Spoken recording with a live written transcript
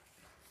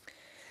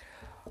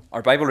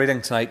Our Bible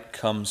reading tonight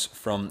comes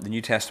from the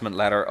New Testament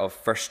letter of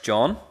 1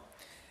 John.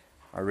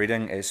 Our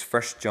reading is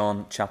 1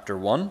 John chapter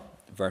 1,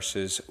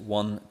 verses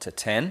 1 to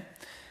 10.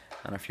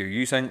 And if you're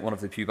using one of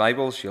the Pew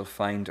Bibles, you'll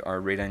find our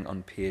reading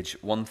on page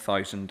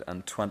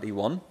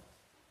 1021,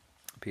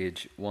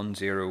 page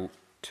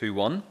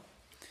 1021.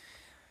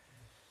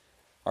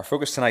 Our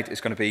focus tonight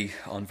is going to be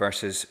on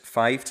verses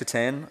 5 to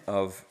 10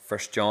 of 1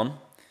 John,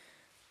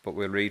 but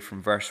we'll read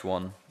from verse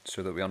 1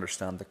 so that we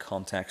understand the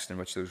context in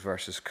which those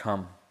verses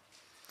come.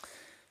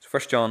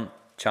 1 John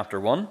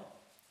chapter 1,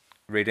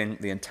 reading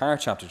the entire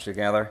chapter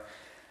together,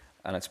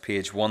 and it's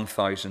page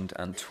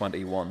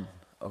 1021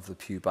 of the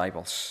Pew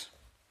Bibles.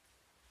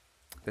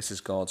 This is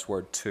God's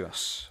word to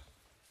us.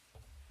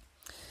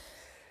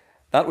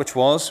 That which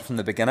was from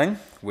the beginning,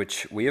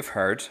 which we have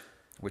heard,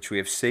 which we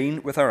have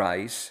seen with our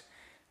eyes,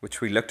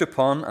 which we looked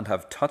upon and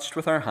have touched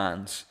with our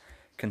hands,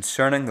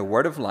 concerning the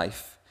word of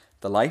life,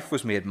 the life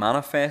was made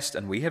manifest,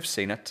 and we have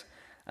seen it,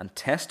 and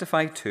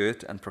testify to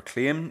it, and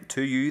proclaim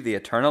to you the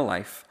eternal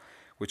life,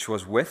 which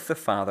was with the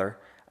Father,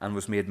 and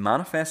was made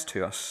manifest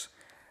to us.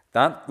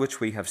 That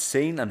which we have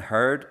seen and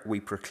heard, we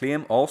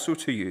proclaim also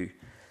to you,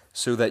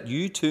 so that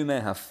you too may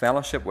have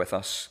fellowship with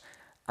us.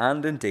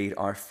 And indeed,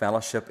 our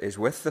fellowship is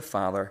with the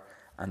Father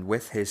and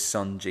with his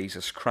Son,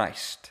 Jesus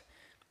Christ.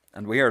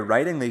 And we are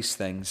writing these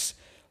things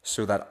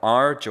so that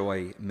our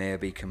joy may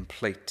be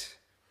complete.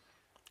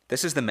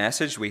 This is the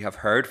message we have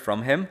heard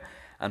from him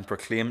and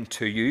proclaim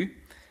to you,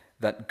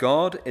 that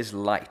God is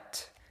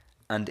light,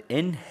 and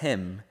in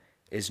him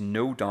is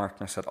no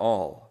darkness at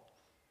all.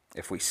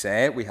 If we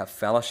say we have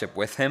fellowship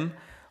with him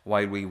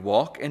while we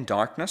walk in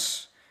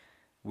darkness,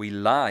 we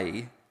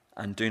lie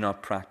and do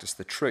not practice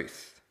the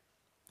truth.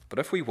 But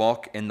if we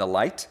walk in the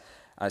light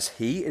as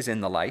he is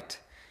in the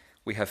light,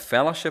 we have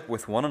fellowship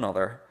with one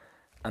another,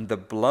 and the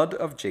blood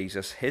of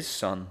Jesus, his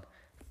Son,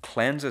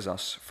 cleanses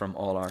us from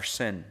all our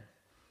sin.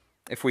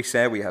 If we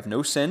say we have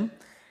no sin,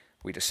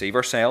 we deceive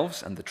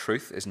ourselves, and the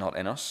truth is not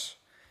in us.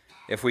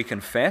 If we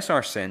confess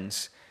our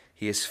sins,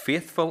 he is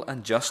faithful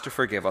and just to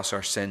forgive us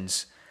our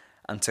sins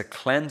and to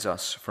cleanse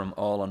us from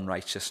all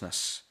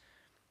unrighteousness.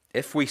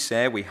 If we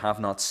say we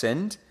have not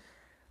sinned,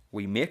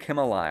 we make him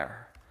a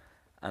liar,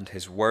 and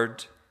his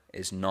word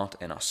is not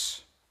in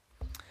us.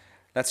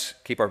 Let's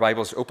keep our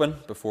Bibles open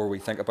before we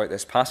think about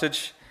this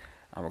passage,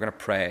 and we're going to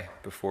pray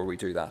before we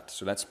do that.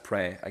 So let's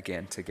pray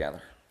again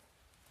together.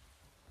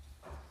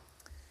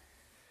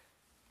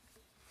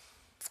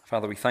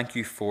 Father, we thank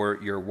you for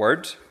your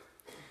word.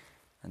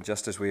 And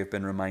just as we have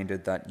been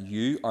reminded that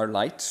you are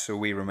light, so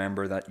we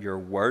remember that your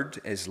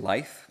word is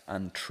life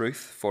and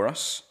truth for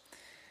us.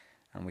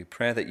 And we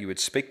pray that you would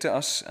speak to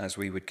us as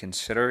we would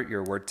consider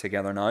your word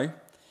together now.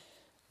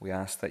 We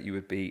ask that you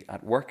would be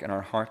at work in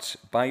our hearts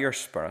by your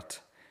Spirit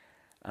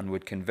and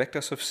would convict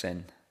us of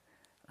sin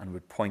and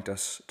would point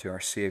us to our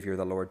Saviour,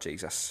 the Lord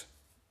Jesus,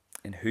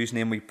 in whose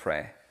name we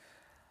pray.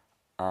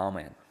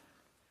 Amen.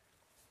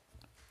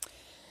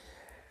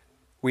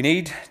 We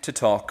need to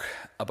talk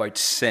about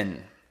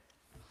sin.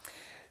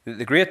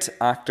 The great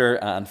actor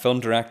and film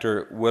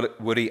director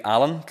Woody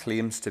Allen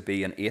claims to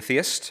be an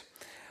atheist.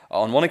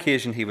 On one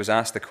occasion he was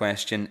asked the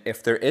question,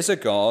 if there is a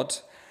God,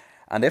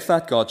 and if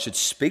that God should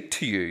speak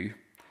to you,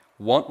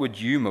 what would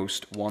you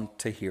most want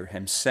to hear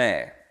him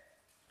say?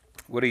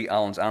 Woody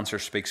Allen's answer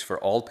speaks for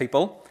all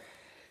people.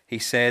 He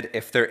said,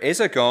 if there is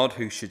a God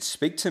who should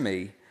speak to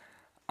me,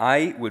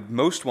 I would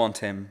most want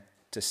him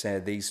to say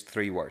these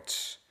three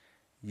words: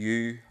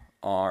 you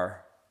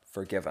are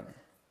forgiven.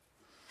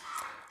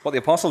 What the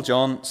Apostle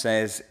John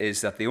says is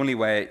that the only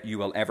way you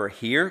will ever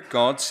hear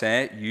God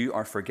say you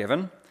are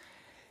forgiven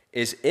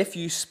is if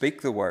you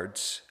speak the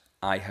words,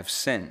 I have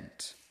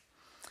sinned.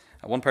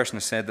 One person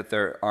has said that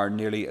there are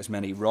nearly as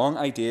many wrong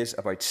ideas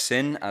about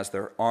sin as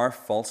there are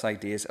false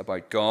ideas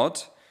about God.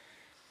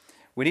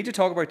 We need to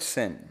talk about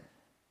sin.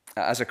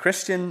 As a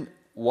Christian,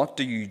 what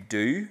do you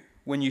do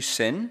when you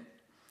sin?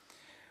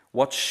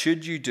 What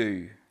should you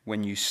do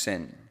when you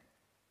sin?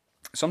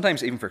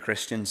 Sometimes, even for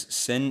Christians,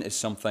 sin is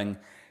something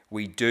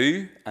we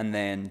do and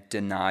then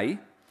deny.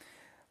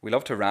 We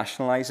love to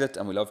rationalize it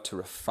and we love to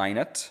refine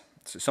it.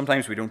 So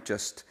sometimes we don't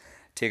just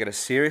take it as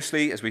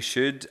seriously as we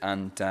should,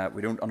 and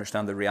we don't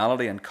understand the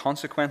reality and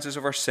consequences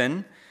of our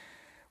sin.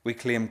 We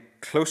claim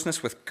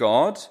closeness with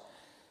God,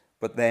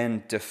 but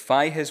then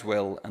defy his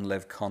will and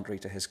live contrary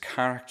to his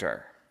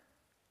character.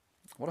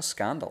 What a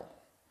scandal.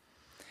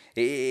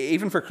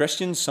 Even for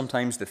Christians,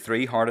 sometimes the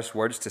three hardest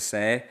words to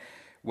say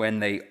when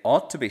they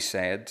ought to be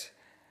said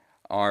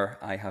are,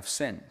 I have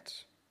sinned.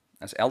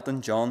 As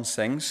Elton John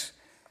sings,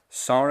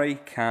 sorry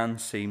can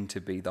seem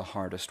to be the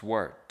hardest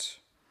word.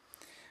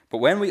 But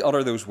when we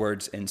utter those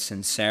words in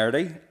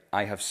sincerity,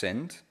 I have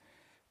sinned,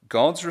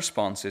 God's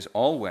response is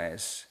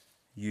always,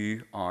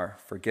 you are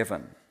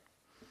forgiven.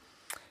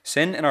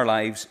 Sin in our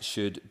lives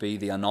should be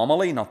the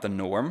anomaly, not the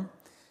norm.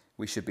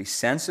 We should be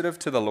sensitive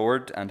to the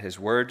Lord and his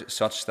word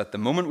such that the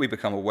moment we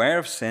become aware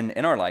of sin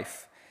in our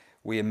life,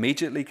 we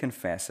immediately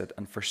confess it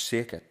and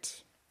forsake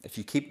it. If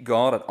you keep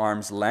God at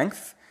arm's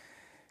length,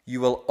 you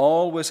will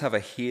always have a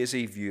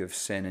hazy view of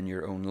sin in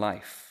your own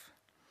life.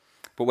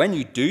 But when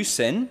you do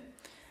sin,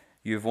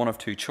 you have one of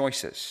two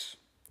choices.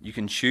 You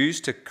can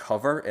choose to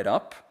cover it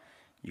up.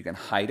 You can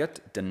hide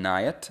it,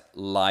 deny it,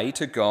 lie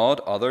to God,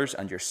 others,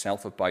 and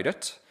yourself about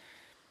it.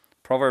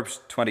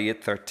 Proverbs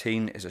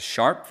 28:13 is a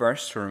sharp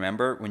verse to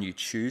remember when you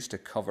choose to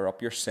cover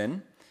up your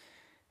sin.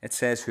 It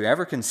says,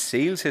 "Whoever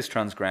conceals his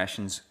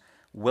transgressions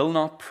will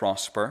not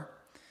prosper,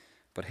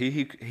 but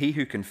he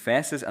who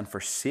confesses and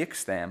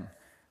forsakes them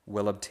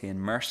will obtain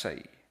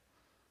mercy."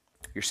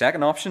 Your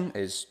second option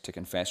is to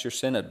confess your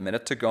sin, admit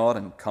it to God,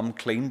 and come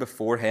clean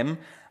before Him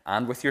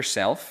and with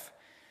yourself.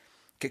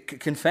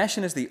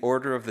 Confession is the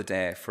order of the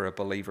day for a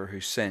believer who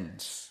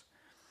sins.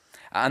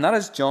 And that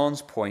is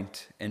John's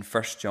point in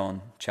 1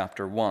 John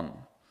chapter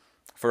 1.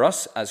 For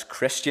us as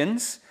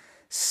Christians,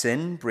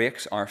 sin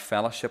breaks our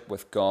fellowship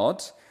with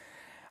God.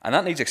 And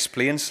that needs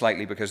explained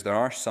slightly because there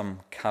are some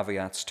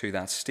caveats to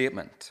that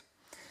statement.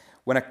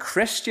 When a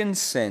Christian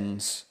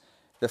sins,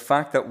 the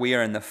fact that we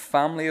are in the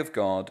family of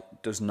God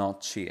does not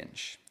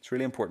change. It's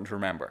really important to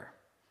remember.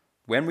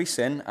 When we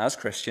sin as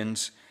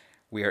Christians,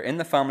 we are in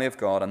the family of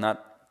God, and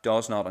that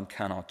does not and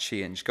cannot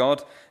change.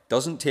 God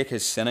doesn't take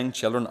His sinning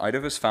children out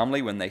of His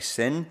family when they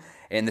sin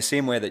in the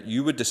same way that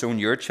you would disown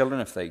your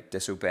children if they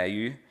disobey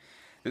you.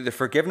 The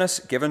forgiveness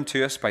given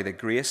to us by the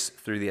grace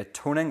through the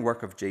atoning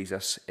work of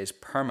Jesus is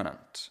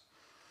permanent.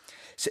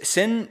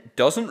 Sin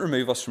doesn't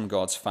remove us from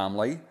God's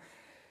family,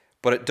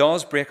 but it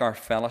does break our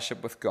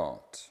fellowship with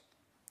God.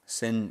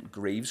 Sin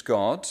grieves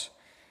God.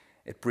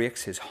 It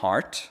breaks His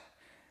heart.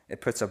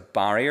 It puts a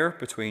barrier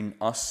between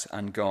us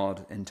and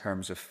God in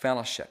terms of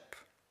fellowship.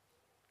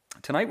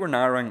 Tonight we're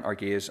narrowing our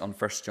gaze on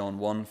 1 John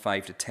 1,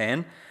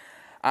 5-10,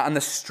 and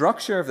the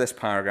structure of this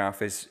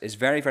paragraph is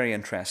very, very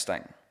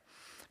interesting.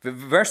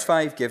 Verse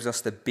 5 gives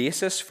us the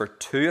basis for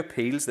two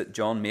appeals that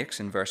John makes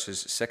in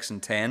verses 6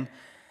 and 10.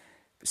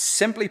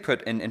 Simply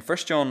put, in 1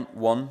 John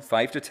 1,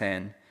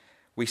 5-10,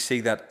 we see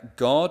that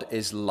God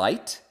is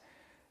light,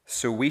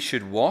 so we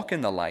should walk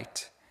in the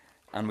light,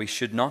 and we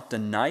should not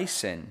deny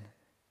sin,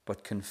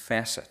 but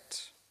confess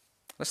it.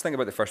 Let's think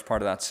about the first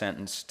part of that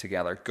sentence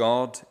together.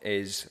 God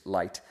is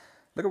light.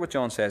 Look at what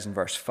John says in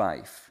verse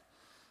 5.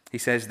 He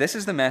says, "This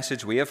is the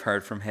message we have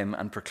heard from Him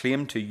and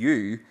proclaimed to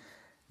you,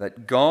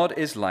 that God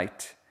is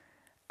light,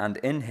 and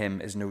in Him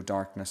is no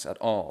darkness at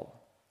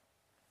all."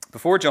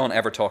 Before John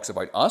ever talks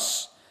about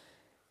us,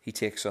 he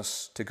takes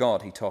us to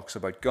God. He talks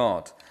about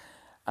God.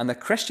 And the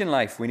Christian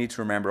life, we need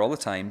to remember all the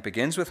time,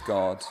 begins with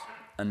God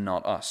and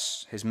not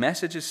us. His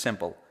message is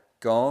simple.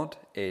 God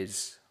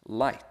is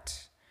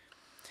light.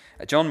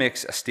 John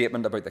makes a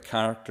statement about the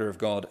character of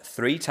God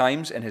 3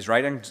 times in his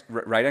writings.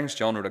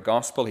 John wrote a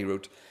gospel. He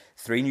wrote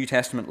 3 New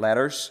Testament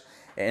letters.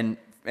 In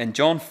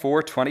John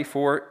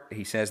 4:24,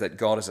 he says that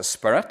God is a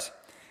spirit.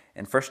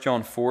 In 1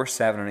 John 4,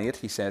 7 and 8,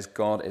 he says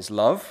God is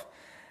love.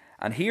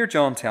 And here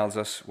John tells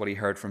us what he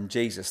heard from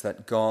Jesus,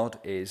 that God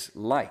is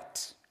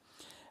light.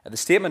 The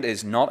statement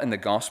is not in the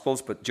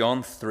Gospels, but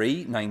John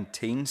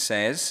 3:19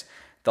 says,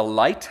 "The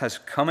light has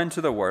come into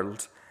the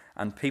world,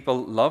 and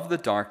people love the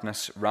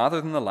darkness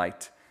rather than the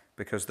light,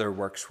 because their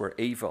works were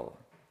evil."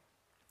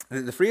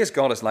 The phrase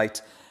God is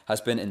light has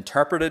been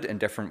interpreted in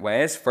different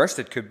ways. First,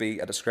 it could be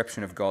a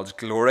description of God's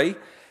glory.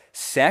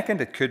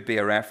 Second, it could be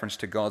a reference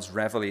to God's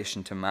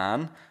revelation to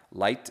man.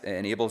 Light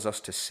enables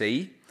us to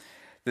see.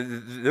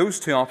 Those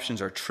 2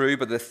 options are true,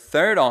 but the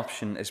third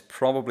option is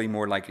probably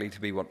more likely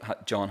to be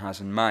what John has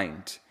in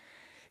mind.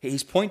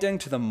 He's pointing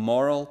to the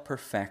moral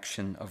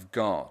perfection of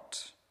God.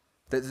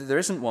 There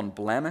isn't one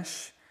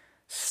blemish,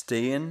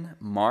 stain,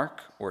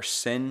 mark, or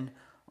sin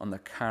on the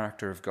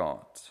character of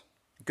God.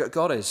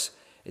 God is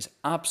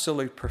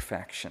absolute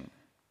perfection.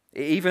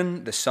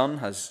 Even the sun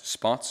has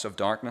spots of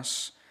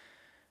darkness,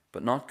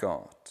 but not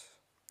God.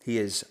 He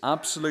is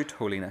absolute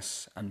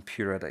holiness and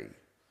purity.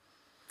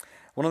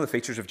 One of the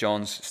features of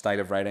John's style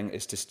of writing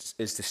is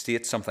to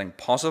state something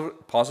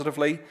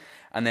positively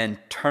and then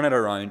turn it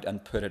around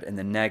and put it in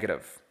the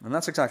negative. And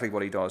that's exactly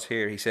what he does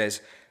here. He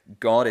says,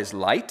 God is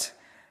light,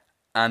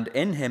 and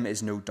in Him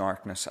is no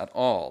darkness at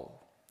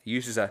all. He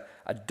uses a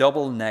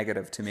double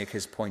negative to make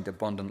his point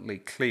abundantly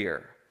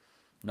clear.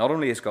 Not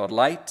only is God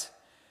light,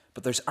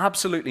 but there's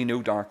absolutely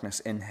no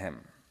darkness in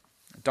Him.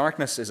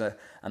 Darkness is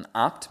an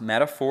apt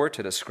metaphor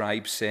to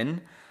describe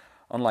sin.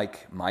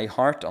 Unlike my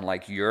heart,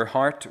 unlike your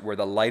heart, where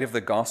the light of the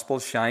gospel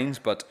shines,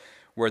 but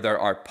where there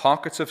are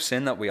pockets of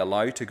sin that we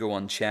allow to go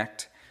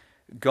unchecked,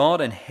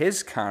 God in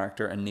His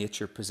character and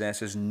nature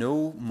possesses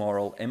no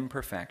moral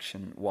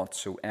imperfection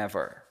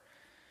whatsoever.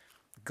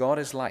 God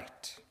is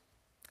light.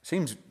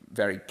 Seems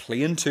very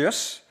plain to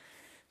us.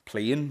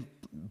 Plain,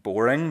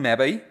 boring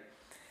maybe.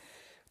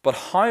 But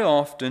how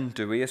often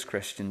do we as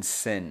Christians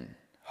sin,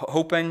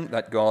 hoping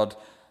that God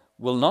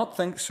will not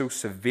think so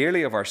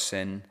severely of our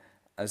sin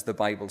as the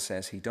Bible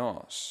says He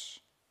does?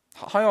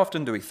 How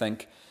often do we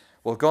think,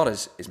 well, God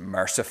is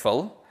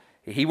merciful.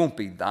 He won't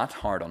be that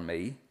hard on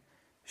me.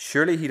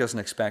 Surely He doesn't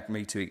expect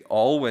me to be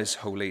always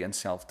holy and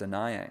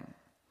self-denying.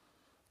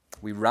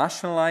 We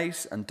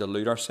rationalize and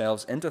delude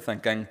ourselves into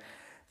thinking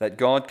that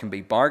God can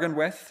be bargained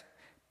with,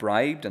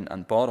 bribed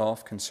and bought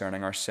off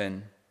concerning our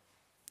sin.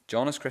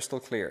 John is crystal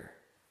clear.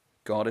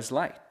 God is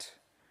light.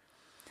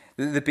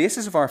 The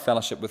basis of our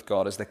fellowship with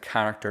God is the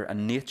character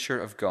and nature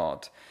of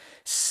God.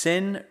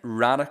 Sin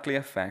radically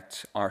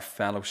affects our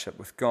fellowship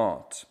with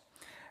God.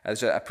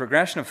 As a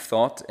progression of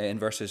thought in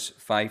verses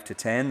 5 to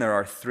 10, there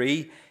are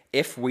 3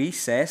 if we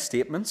say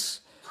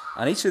statements,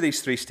 and each of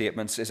these 3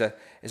 statements is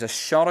a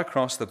shot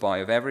across the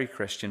bow of every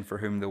Christian for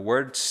whom the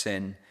word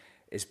sin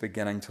is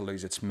beginning to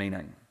lose its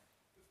meaning.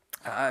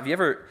 Have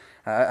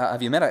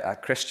you met a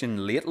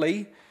Christian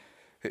lately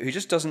who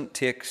just doesn't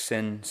take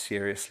sin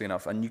seriously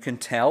enough? And you can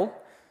tell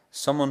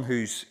someone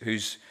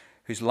whose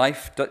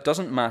life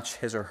doesn't match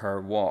his or her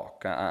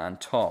walk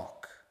and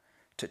talk.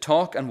 To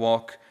talk and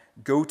walk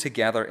go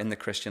together in the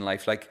Christian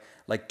life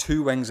like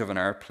 2 wings of an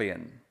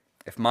airplane.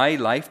 If my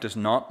life does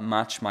not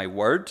match my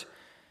word,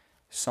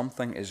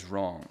 something is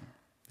wrong.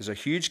 There's a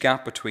huge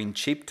gap between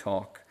cheap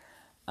talk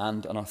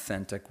and an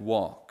authentic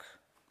walk.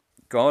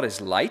 God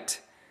is light,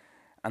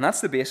 and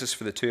that's the basis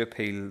for the 2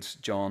 appeals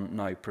John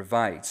now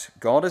provides.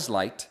 God is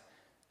light,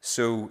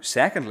 so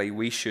secondly,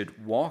 we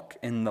should walk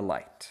in the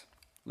light.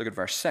 Look at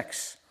verse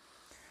 6.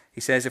 He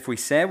says, if we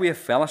say we have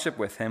fellowship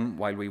with him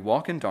while we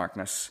walk in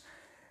darkness,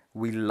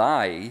 we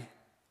lie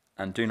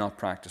and do not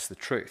practice the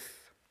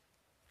truth.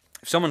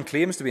 If someone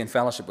claims to be in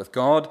fellowship with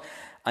God,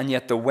 and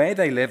yet the way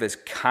they live is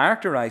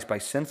characterized by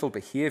sinful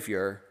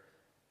behavior,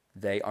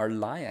 they are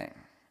lying.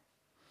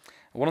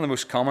 One of the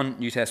most common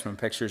New Testament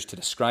pictures to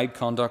describe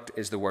conduct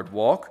is the word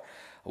walk.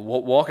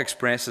 Walk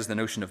expresses the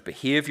notion of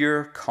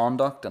behavior,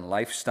 conduct, and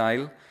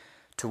lifestyle.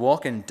 To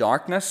walk in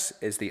darkness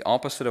is the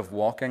opposite of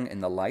walking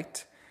in the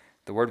light.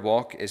 The word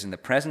walk is in the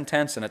present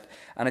tense, and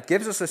it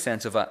gives us a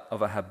sense of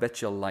a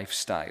habitual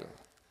lifestyle.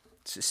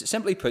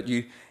 Simply put,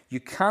 you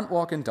can't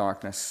walk in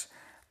darkness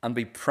and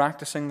be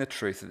practicing the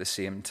truth at the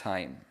same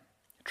time.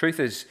 Truth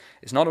is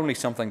not only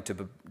something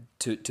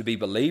to be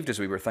believed, as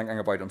we were thinking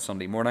about on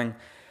Sunday morning,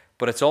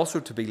 but it's also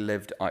to be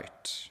lived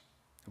out.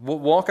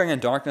 Walking in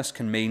darkness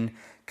can mean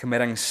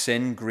committing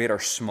sin, great or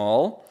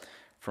small,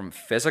 from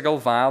physical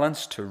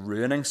violence to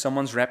ruining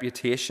someone's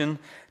reputation,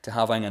 to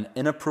having an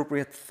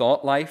inappropriate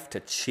thought life, to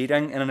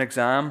cheating in an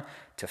exam,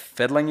 to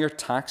fiddling your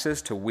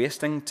taxes, to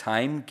wasting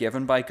time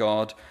given by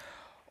God,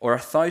 or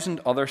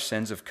 1,000 other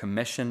sins of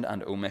commission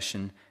and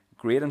omission,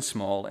 great and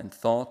small, in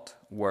thought,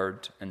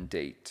 word, and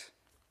deed.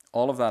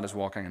 All of that is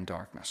walking in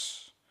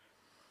darkness.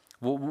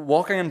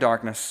 Walking in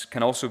darkness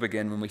can also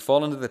begin when we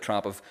fall into the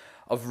trap of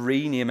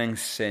renaming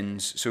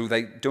sins so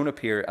they don't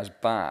appear as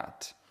bad.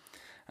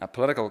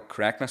 Political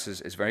correctness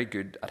is very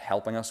good at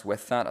helping us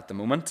with that at the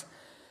moment.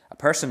 A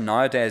person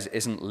nowadays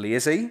isn't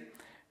lazy,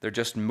 they're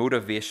just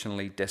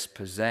motivationally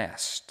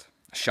dispossessed.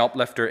 A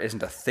shoplifter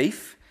isn't a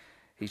thief,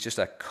 he's just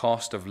a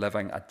cost of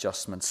living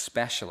adjustment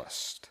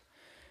specialist.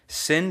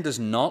 Sin does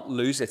not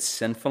lose its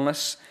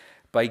sinfulness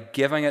by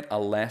giving it a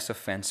less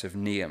offensive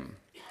name.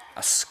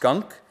 A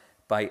skunk,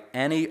 by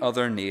any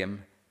other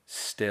name,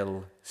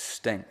 still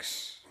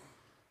stinks.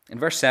 In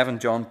verse 7,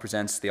 John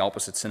presents the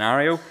opposite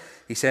scenario.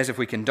 He says if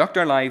we conduct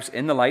our lives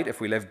in the light, if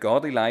we live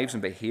godly lives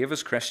and behave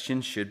as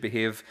Christians should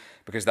behave,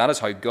 because that is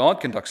how God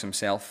conducts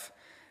himself,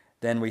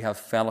 then we have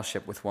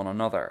fellowship with one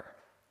another.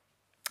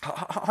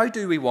 How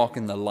do we walk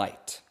in the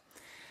light?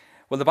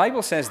 Well, the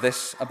Bible says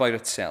this about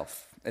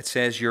itself. It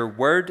says, your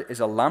word is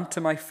a lamp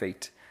to my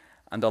feet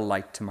and a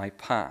light to my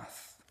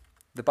path.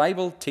 The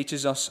Bible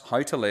teaches us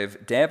how to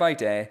live day by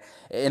day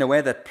in a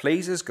way that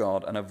pleases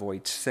God and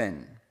avoids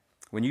sin.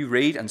 When you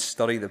read and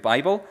study the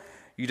Bible,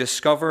 you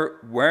discover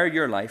where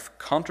your life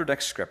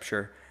contradicts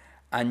Scripture,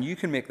 and you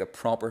can make the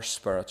proper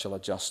spiritual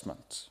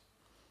adjustment.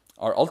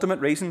 Our ultimate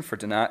reason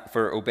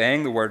for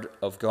obeying the word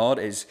of God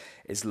is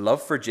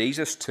love for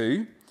Jesus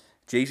too.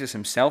 Jesus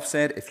himself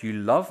said, if you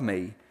love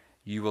me,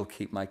 you will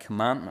keep my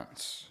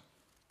commandments.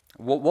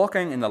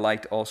 Walking in the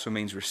light also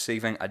means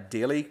receiving a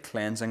daily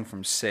cleansing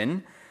from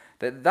sin.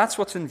 That's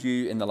what's in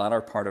view in the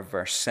latter part of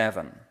verse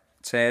 7.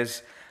 It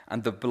says,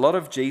 and the blood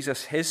of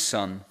Jesus, his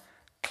Son,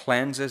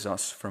 cleanses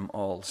us from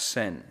all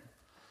sin.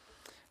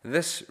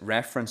 This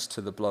reference to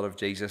the blood of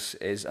Jesus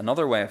is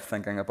another way of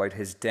thinking about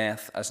his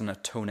death as an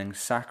atoning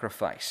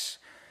sacrifice.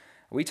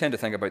 We tend to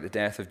think about the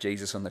death of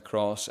Jesus on the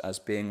cross as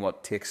being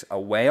what takes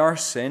away our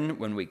sin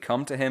when we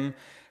come to him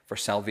for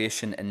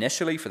salvation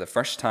initially for the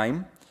first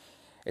time.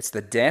 It's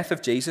the death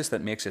of Jesus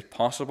that makes it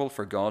possible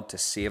for God to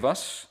save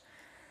us.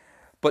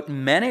 But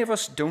many of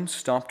us don't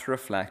stop to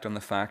reflect on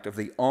the fact of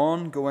the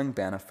ongoing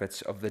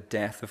benefits of the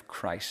death of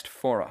Christ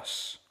for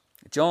us.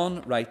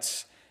 John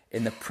writes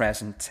in the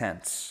present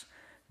tense,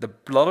 the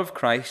blood of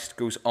Christ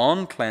goes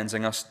on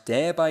cleansing us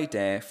day by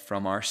day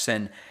from our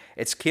sin.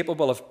 It's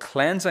capable of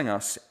cleansing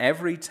us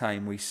every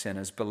time we sin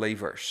as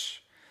believers.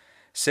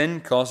 Sin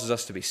causes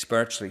us to be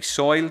spiritually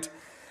soiled,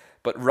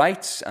 but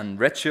rites and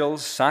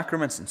rituals,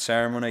 sacraments and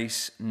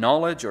ceremonies,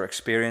 knowledge or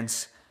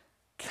experience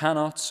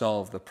cannot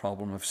solve the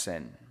problem of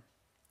sin.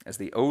 As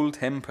the old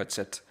hymn puts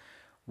it,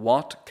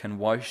 what can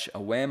wash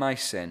away my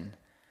sin?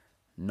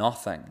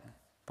 Nothing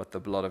but the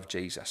blood of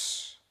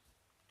Jesus.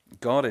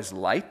 God is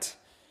light.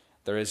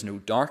 There is no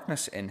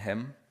darkness in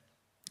him.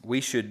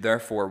 We should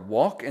therefore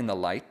walk in the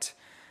light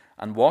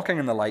And walking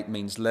in the light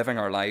means living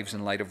our lives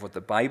in light of what the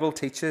Bible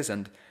teaches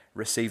and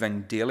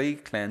receiving daily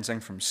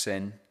cleansing from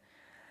sin.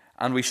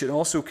 And we should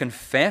also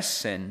confess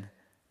sin,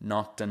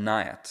 not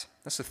deny it.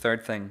 That's the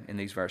third thing in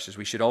these verses.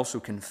 We should also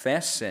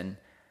confess sin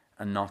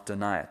and not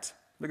deny it.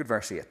 Look at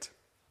verse 8. It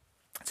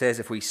says,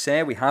 if we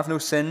say we have no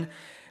sin,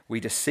 we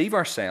deceive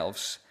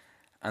ourselves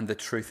and the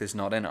truth is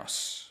not in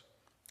us.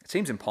 It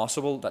seems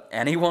impossible that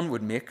anyone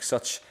would make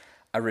such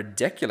a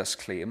ridiculous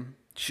claim.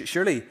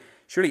 Surely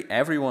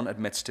everyone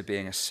admits to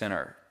being a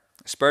sinner.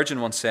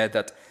 Spurgeon once said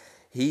that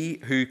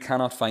he who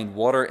cannot find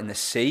water in the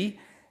sea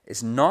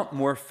is not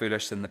more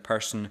foolish than the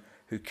person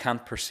who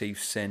can't perceive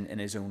sin in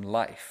his own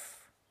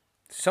life.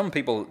 Some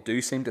people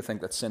do seem to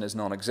think that sin is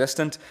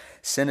non-existent.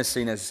 Sin is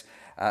seen as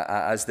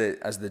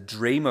the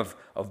dream of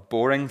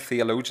boring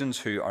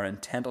theologians who are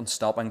intent on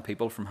stopping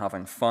people from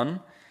having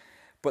fun.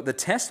 But the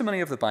testimony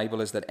of the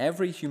Bible is that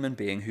every human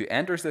being who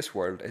enters this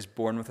world is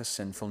born with a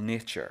sinful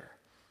nature.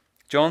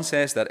 John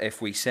says that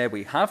if we say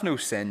we have no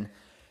sin,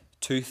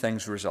 two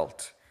things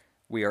result.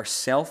 We are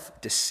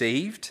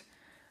self-deceived,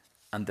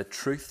 and the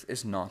truth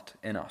is not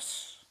in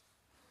us.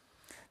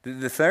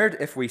 The third,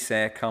 if we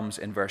say, comes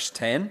in verse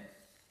 10.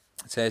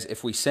 It says,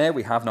 if we say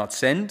we have not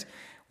sinned,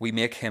 we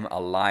make him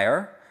a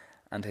liar,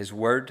 and his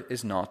word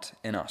is not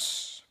in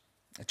us.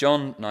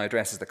 John now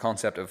addresses the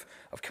concept of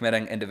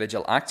committing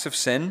individual acts of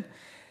sin.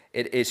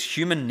 It is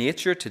human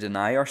nature to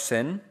deny our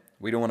sin.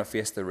 We don't want to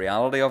face the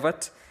reality of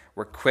it.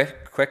 We're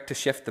quick to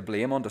shift the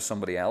blame onto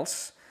somebody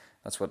else.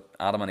 That's what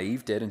Adam and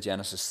Eve did in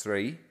Genesis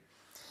 3.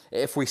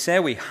 If we say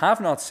we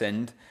have not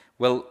sinned,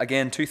 well,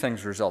 again, two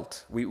things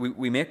result.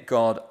 We make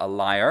God a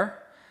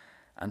liar,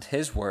 and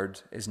his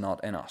word is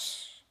not in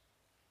us.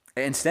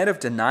 Instead of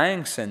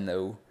denying sin,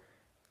 though,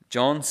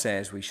 John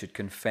says we should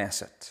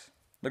confess it.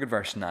 Look at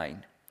verse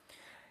 9.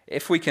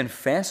 If we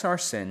confess our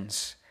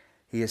sins,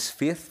 he is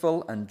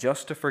faithful and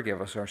just to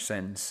forgive us our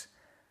sins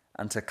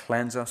and to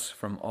cleanse us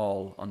from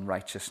all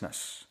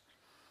unrighteousness.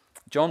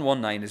 John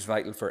 1:9 is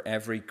vital for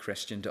every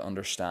Christian to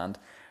understand.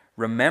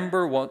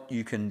 Remember what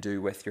you can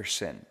do with your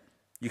sin.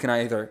 You can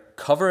either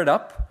cover it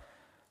up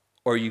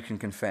or you can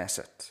confess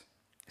it.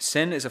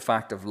 Sin is a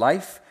fact of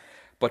life,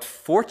 but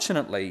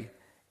fortunately,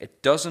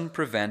 it doesn't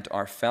prevent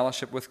our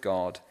fellowship with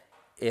God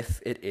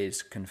if it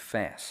is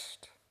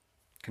confessed.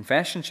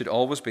 Confession should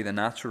always be the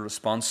natural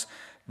response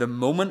the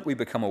moment we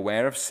become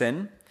aware of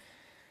sin,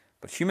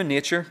 but human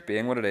nature,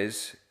 being what it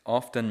is,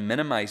 often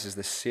minimizes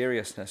the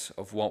seriousness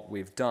of what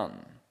we've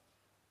done.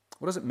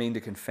 What does it mean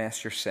to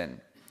confess your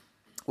sin?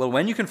 Well,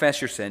 when you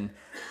confess your sin,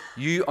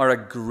 you are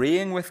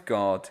agreeing with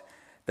God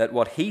that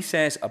what he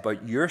says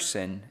about your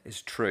sin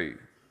is true.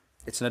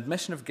 It's an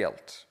admission of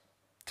guilt.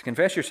 To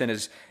confess your sin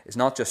is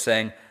not just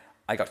saying,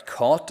 I got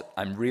caught,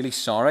 I'm really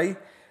sorry,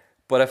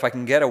 but if I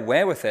can get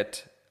away with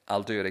it,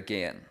 I'll do it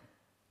again.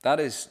 That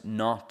is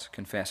not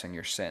confessing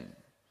your sin.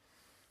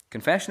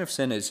 Confession of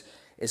sin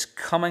is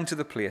coming to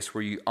the place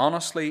where you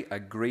honestly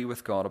agree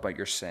with God about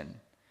your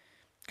sin.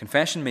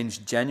 Confession means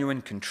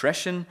genuine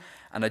contrition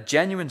and a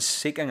genuine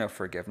seeking of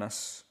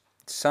forgiveness.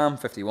 Psalm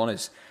 51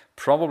 is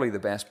probably the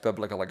best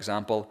biblical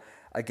example.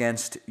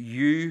 Against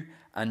you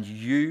and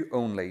you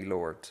only,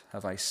 Lord,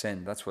 have I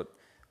sinned. That's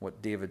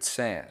what David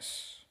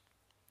says.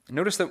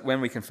 Notice that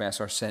when we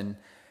confess our sin,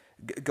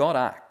 God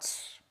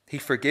acts. He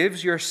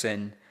forgives your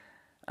sin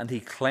and he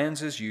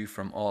cleanses you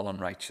from all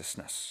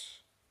unrighteousness.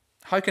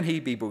 How can he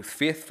be both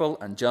faithful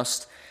and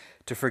just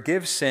to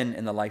forgive sin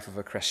in the life of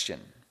a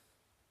Christian?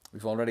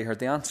 We've already heard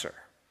the answer.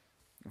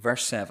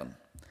 Verse 7,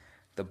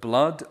 the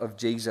blood of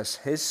Jesus,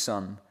 his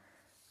Son,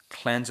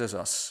 cleanses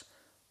us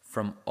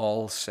from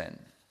all sin.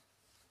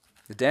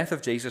 The death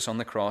of Jesus on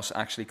the cross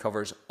actually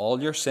covers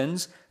all your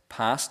sins,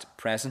 past,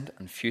 present,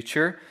 and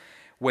future.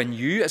 When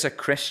you as a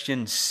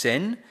Christian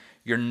sin,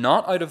 you're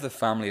not out of the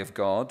family of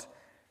God,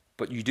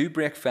 but you do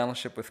break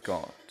fellowship with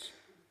God.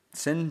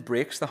 Sin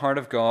breaks the heart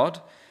of God.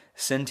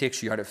 Sin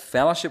takes you out of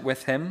fellowship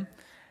with him,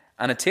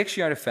 and it takes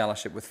you out of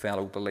fellowship with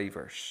fellow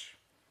believers.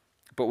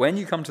 But when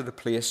you come to the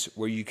place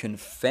where you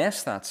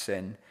confess that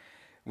sin,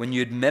 when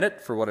you admit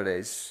it for what it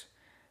is,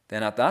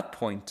 then at that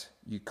point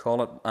you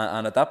call it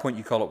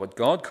what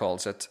God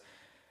calls it.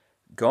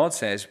 God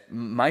says,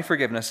 my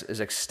forgiveness is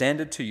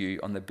extended to you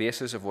on the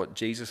basis of what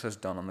Jesus has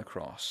done on the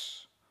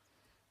cross.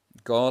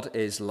 God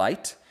is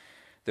light.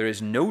 There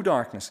is no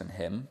darkness in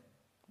him.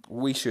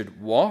 We should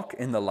walk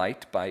in the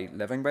light by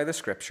living by the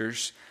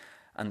scriptures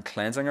and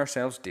cleansing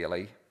ourselves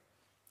daily.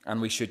 And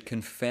we should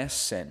confess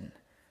sin,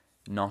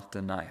 not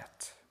deny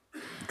it.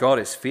 God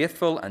is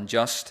faithful and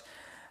just,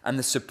 and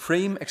the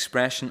supreme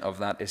expression of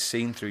that is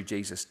seen through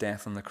Jesus'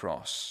 death on the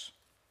cross.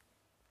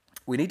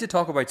 We need to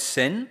talk about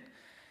sin,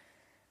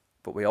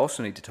 but we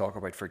also need to talk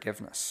about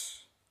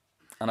forgiveness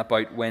and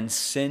about when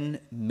sin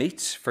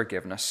meets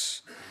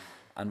forgiveness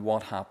and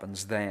what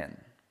happens then.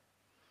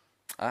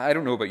 I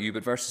don't know about you,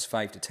 but verses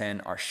 5 to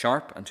 10 are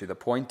sharp and to the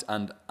point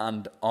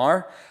and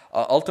are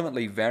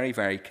ultimately very,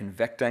 very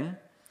convicting,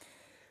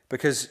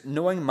 because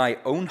knowing my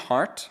own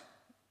heart,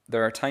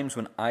 there are times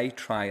when I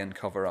try and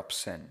cover up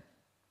sin.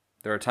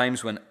 There are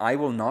times when I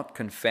will not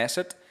confess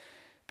it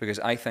because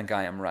I think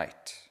I am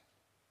right.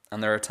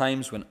 And there are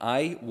times when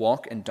I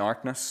walk in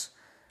darkness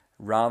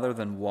rather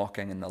than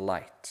walking in the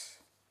light.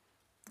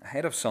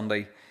 Ahead of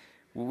Sunday,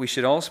 we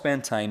should all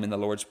spend time in the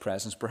Lord's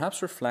presence,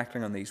 perhaps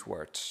reflecting on these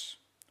words,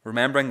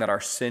 remembering that our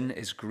sin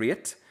is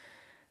great,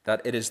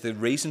 that it is the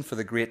reason for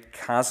the great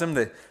chasm,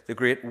 the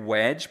great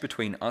wedge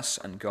between us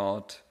and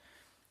God.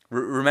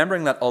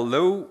 Remembering that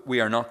although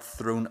we are not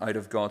thrown out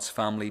of God's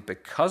family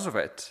because of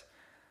it,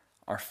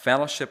 our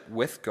fellowship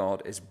with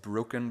God is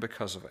broken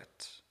because of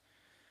it.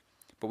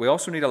 But we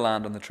also need to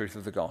land on the truth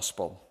of the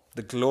gospel,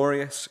 the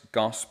glorious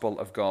gospel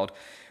of God,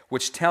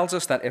 which tells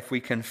us that if we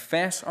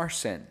confess our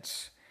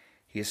sins,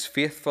 He is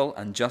faithful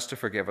and just to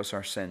forgive us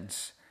our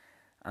sins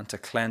and to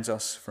cleanse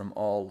us from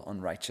all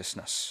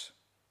unrighteousness.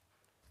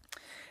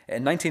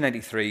 In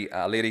 1993,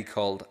 a lady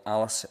called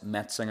Alice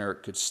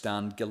Metzinger could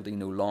stand guilty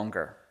no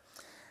longer.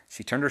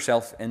 She turned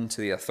herself in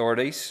to the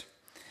authorities.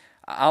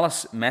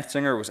 Alice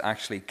Metzinger was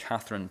actually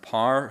Catherine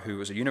Parr, who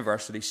was a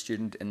university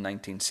student in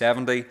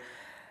 1970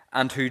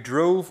 and who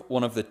drove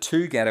one of the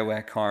 2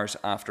 getaway cars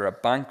after a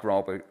bank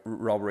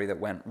robbery that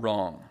went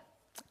wrong.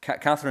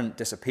 Catherine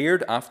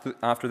disappeared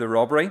after the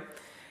robbery.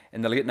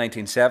 In the late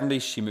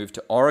 1970s, she moved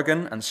to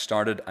Oregon and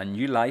started a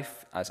new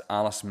life as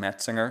Alice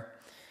Metzinger.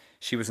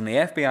 She was on the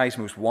FBI's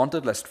most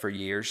wanted list for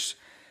years,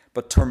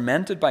 but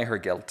tormented by her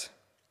guilt,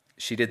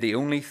 she did the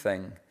only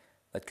thing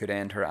that could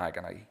end her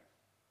agony.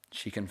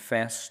 She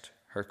confessed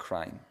her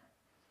crime.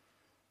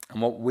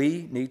 And what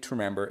we need to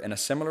remember in a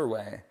similar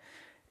way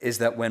is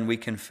that when we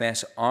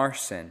confess our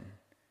sin,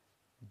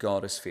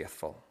 God is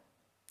faithful.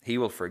 He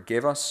will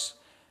forgive us,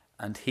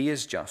 and He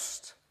is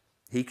just.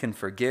 He can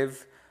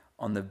forgive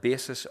on the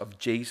basis of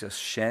Jesus'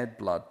 shed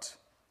blood,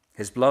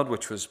 His blood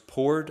which was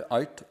poured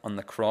out on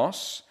the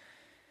cross,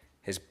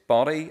 His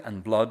body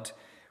and blood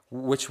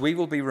which we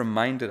will be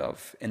reminded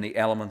of in the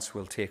elements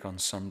we'll take on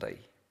Sunday.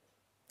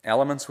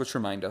 Elements which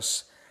remind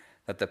us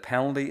that the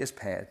penalty is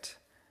paid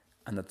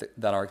and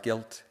that our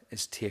guilt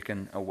is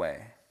taken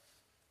away.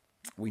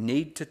 We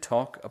need to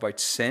talk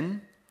about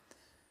sin,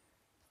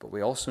 but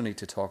we also need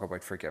to talk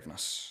about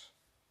forgiveness.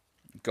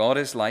 God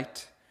is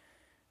light.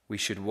 We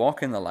should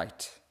walk in the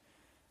light,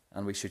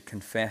 and we should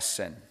confess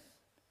sin,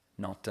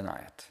 not deny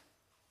it.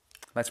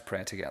 Let's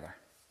pray together.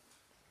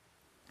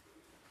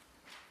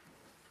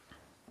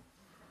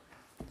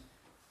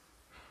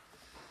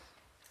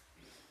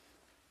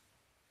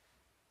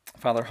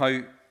 Father,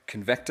 how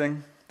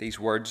convicting these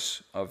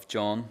words of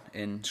John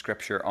in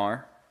Scripture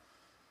are.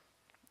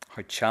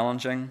 How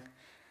challenging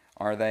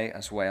are they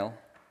as well.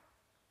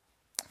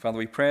 Father,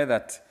 we pray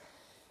that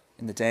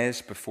in the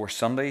days before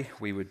Sunday,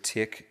 we would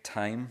take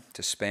time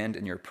to spend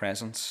in your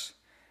presence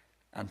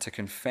and to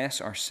confess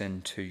our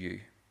sin to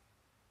you.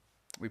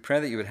 We pray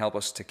that you would help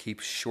us to keep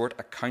short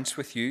accounts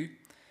with you,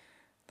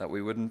 that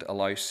we wouldn't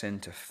allow sin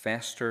to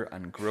fester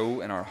and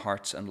grow in our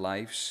hearts and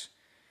lives.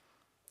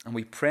 And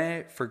we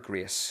pray for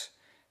grace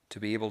to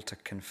be able to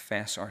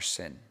confess our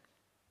sin,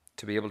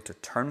 to be able to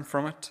turn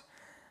from it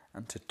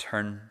and to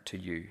turn to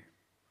you.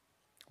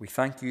 We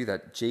thank you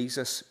that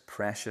Jesus'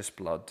 precious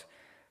blood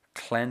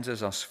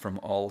cleanses us from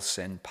all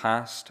sin,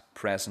 past,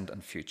 present,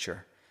 and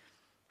future.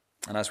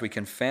 And as we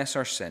confess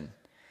our sin,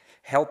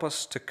 help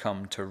us to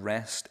come to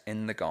rest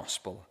in the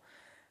gospel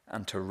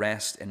and to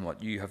rest in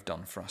what you have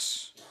done for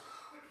us.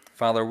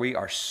 Father, we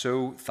are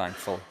so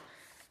thankful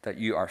that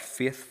you are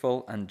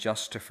faithful and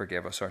just to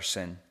forgive us our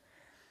sin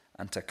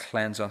and to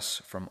cleanse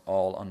us from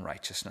all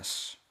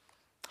unrighteousness.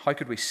 How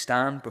could we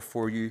stand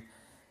before you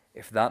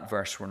if that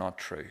verse were not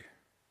true?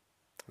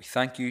 We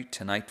thank you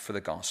tonight for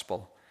the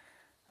gospel,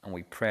 and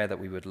we pray that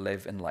we would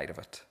live in light of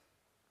it.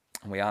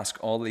 And we ask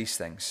all these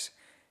things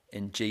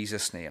in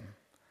Jesus' name.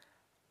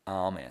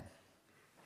 Amen.